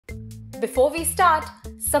before we start,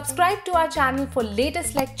 subscribe to our channel for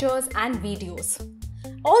latest lectures and videos.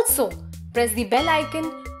 Also, press the bell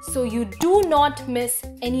icon so you do not miss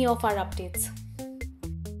any of our updates.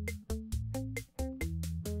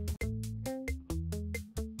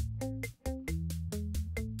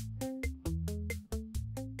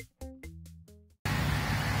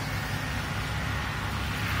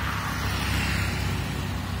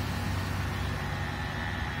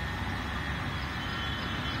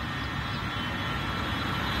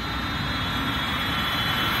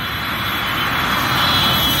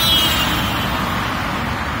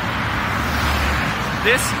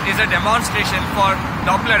 This is a demonstration for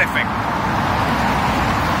Doppler effect.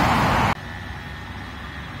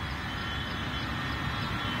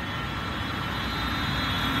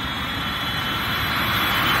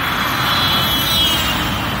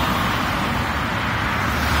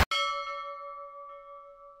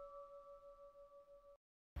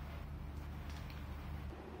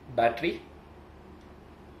 Battery,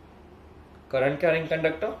 current carrying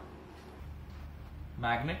conductor,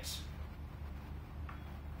 Magnets,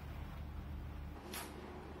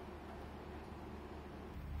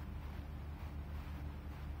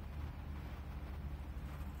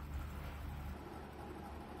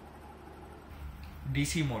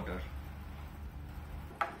 DC motor,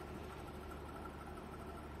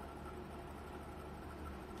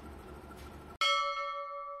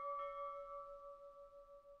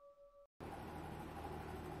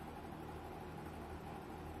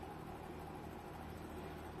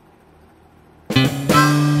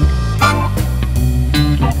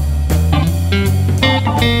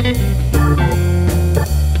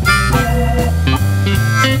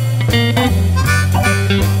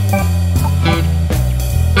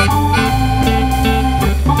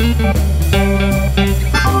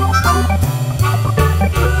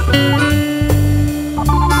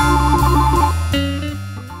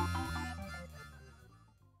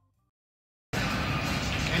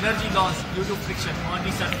 energy loss due to friction on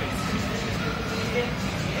the surface.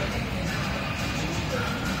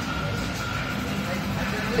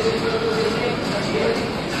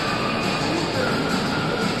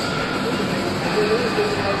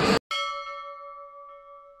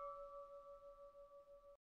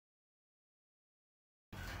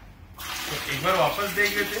 तो एक बार वापस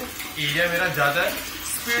देख लेते हैं. Area मेरा ज्यादा है,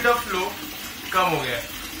 speed of flow कम हो गया है.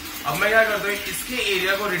 अब मैं क्या करता हूँ, इसके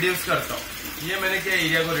एरिया को रिड्यूस करता हूँ. ये मैंने किया,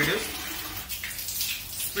 एरिया को रिड्यूस,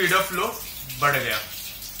 स्पीड ऑफ फ्लो बढ़ गया.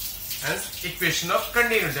 Hence equation of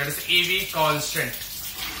continuity, that is AV constant.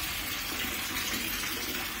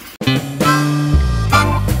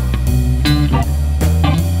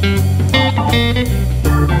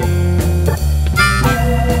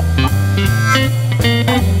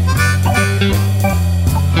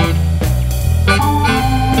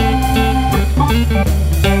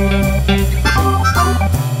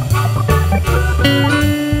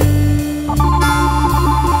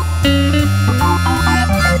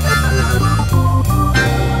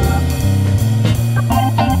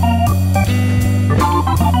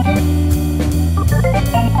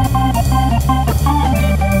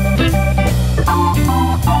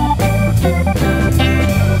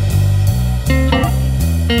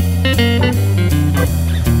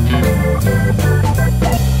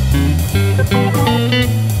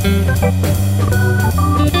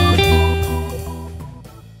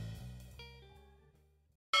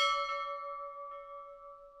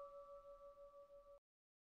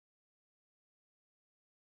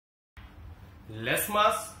 Less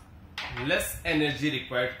mass, less energy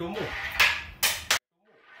required to move.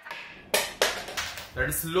 That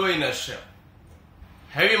is low inertia.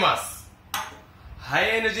 Heavy mass, high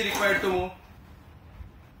energy required to move.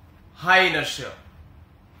 High inertia.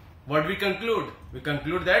 What we conclude? We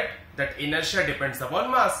conclude that inertia depends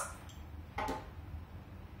upon mass.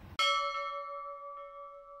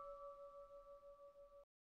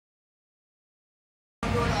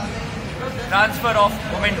 Transfer of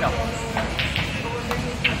momentum.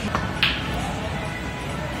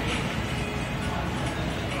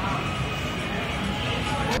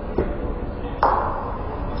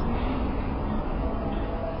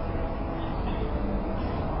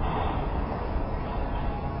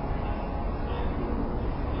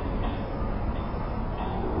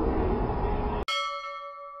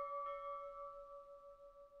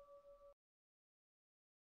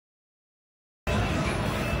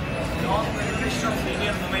 Long penetration of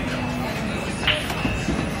linear momentum.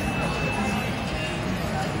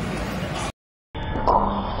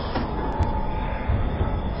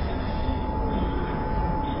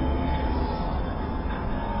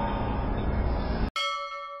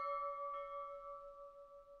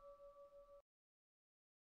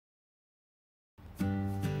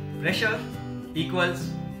 Pressure equals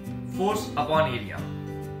force upon area.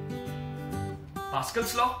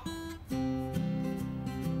 Pascal's law.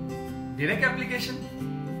 Direct application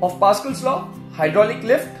of Pascal's law, hydraulic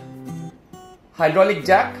lift, hydraulic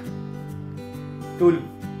jack to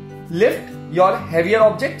lift your heavier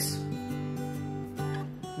objects.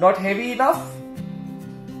 Not heavy enough,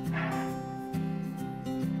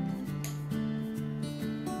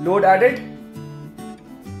 load added,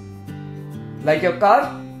 like your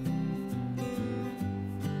car.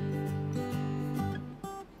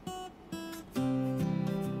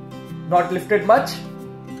 Not lifted much,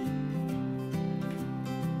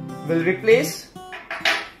 will replace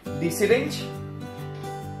the syringe.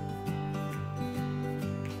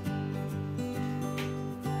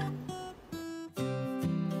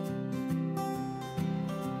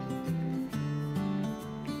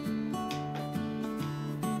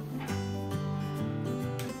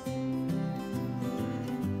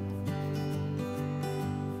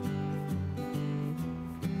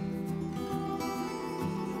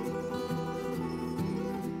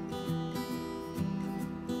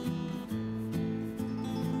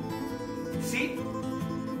 See,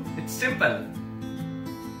 it's simple.